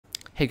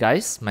Hey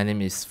guys, my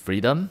name is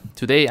Freedom.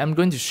 Today I'm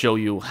going to show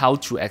you how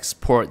to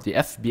export the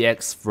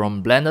FBX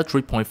from Blender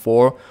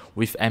 3.4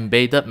 with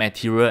embedded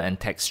material and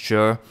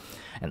texture,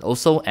 and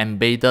also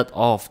embedded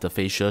of the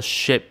facial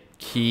shape,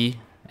 key,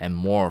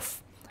 and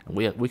morph.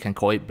 We can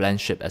call it blend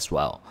shape as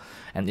well.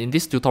 And in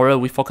this tutorial,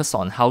 we focus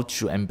on how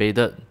to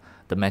embed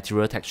the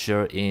material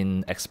texture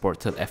in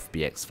exported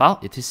FBX file.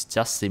 It is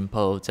just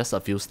simple, just a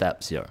few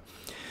steps here.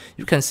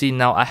 You can see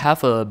now I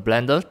have a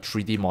Blender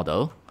 3D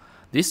model.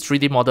 This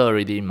 3D model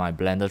already in my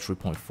Blender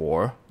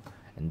 3.4,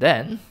 and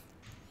then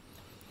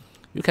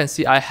you can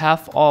see I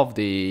have all of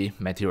the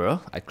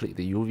material. I click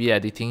the UV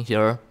editing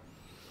here.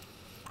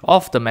 All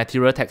of the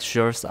material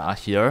textures are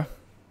here.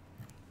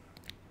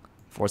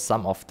 For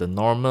some of the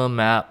normal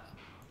map,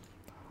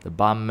 the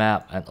bump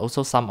map, and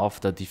also some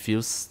of the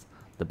diffuse,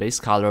 the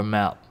base color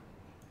map,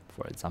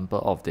 for example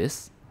of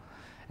this.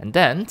 And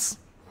then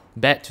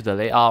back to the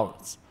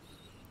layout.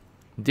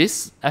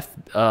 This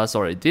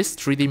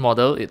 3D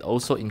model, it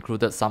also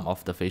included some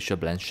of the facial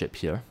blend shape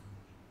here.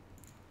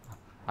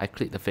 I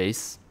click the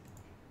face.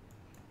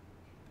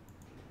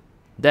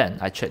 Then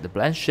I check the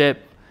blend shape.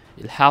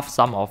 It have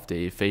some of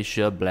the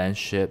facial blend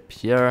shape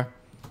here.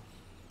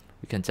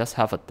 We can just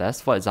have a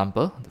test, for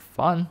example, the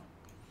fun,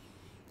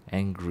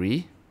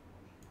 angry,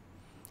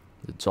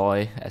 the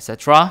joy,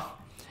 etc.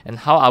 And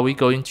how are we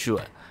going to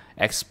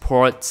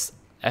export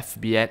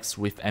FBX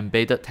with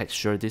embedded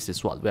texture? This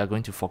is what we are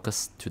going to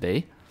focus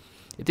today.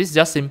 It is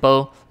just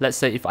simple. Let's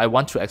say if I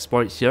want to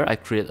export it here, I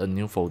create a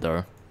new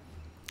folder.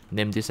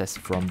 Name this as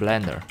from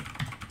Blender.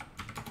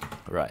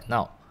 Right,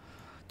 now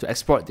to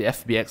export the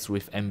FBX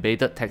with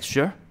embedded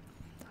texture,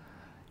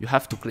 you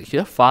have to click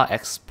here, File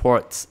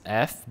Export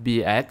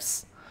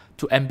FBX.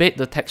 To embed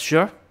the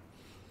texture,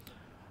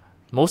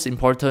 most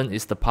important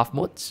is the path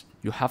mode.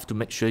 You have to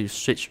make sure you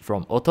switch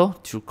from auto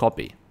to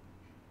copy.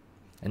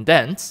 And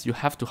then you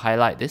have to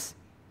highlight this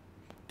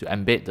to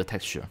embed the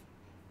texture.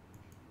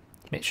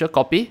 Make sure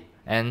copy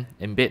and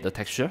embed the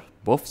texture,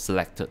 both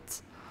selected.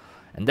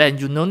 And then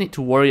you no need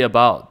to worry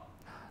about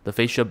the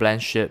facial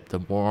blend shape,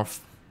 the morph,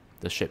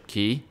 the shape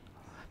key,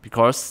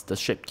 because the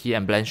shape key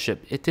and blend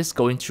shape, it is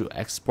going to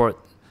export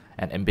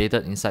and embed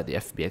it inside the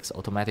FBX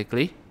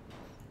automatically.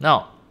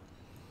 Now,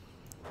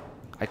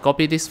 I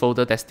copy this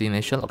folder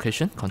destination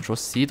location, Ctrl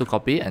C to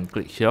copy, and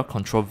click here,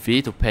 Ctrl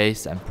V to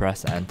paste, and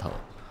press enter.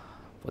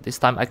 For this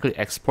time, I click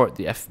export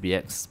the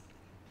FBX.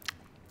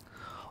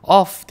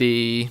 Of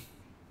the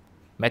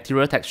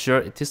material texture,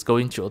 it is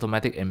going to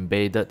automatically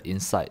embedded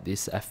inside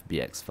this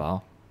FBX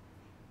file.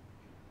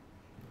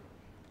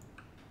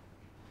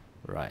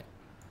 Right.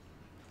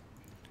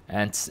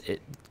 And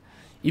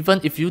even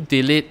if you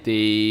delete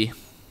the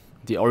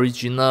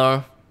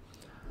original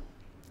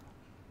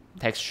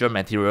texture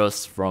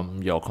materials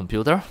from your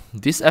computer,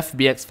 this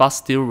FBX file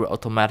still will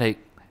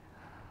automatically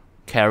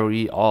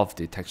carry all of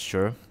the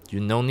texture. You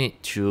no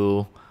need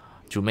to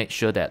make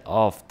sure that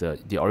all of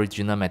the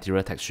original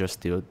material texture is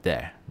still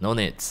there. No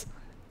needs.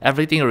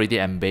 Everything already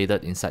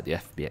embedded inside the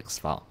FBX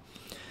file.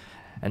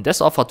 And that's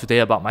all for today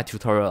about my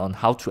tutorial on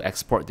how to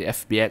export the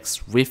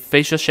FBX with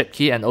facial shape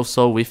key and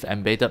also with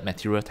embedded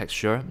material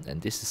texture.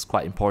 And this is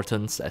quite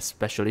important,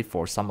 especially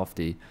for some of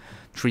the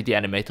 3D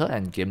animator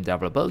and game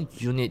developer.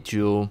 You need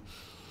to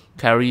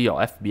carry your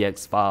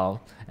FBX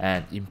file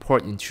and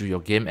import into your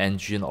game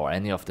engine or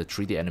any of the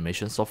 3D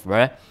animation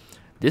software.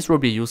 This will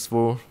be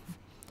useful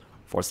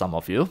for some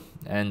of you.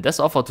 And that's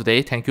all for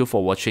today. Thank you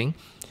for watching.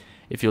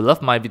 If you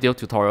love my video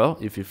tutorial,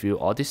 if you feel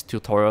all these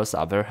tutorials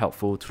are very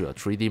helpful to your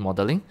 3D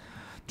modeling,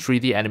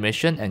 3D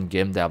animation, and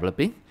game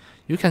developing,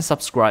 you can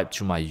subscribe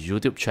to my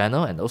YouTube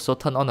channel and also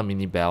turn on the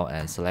mini bell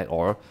and select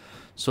all,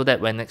 so that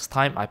when next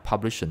time I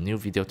publish a new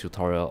video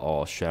tutorial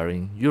or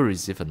sharing, you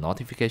receive a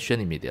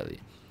notification immediately.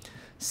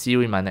 See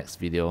you in my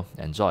next video.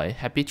 Enjoy.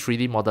 Happy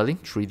 3D modeling,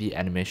 3D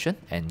animation,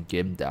 and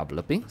game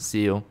developing.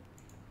 See you.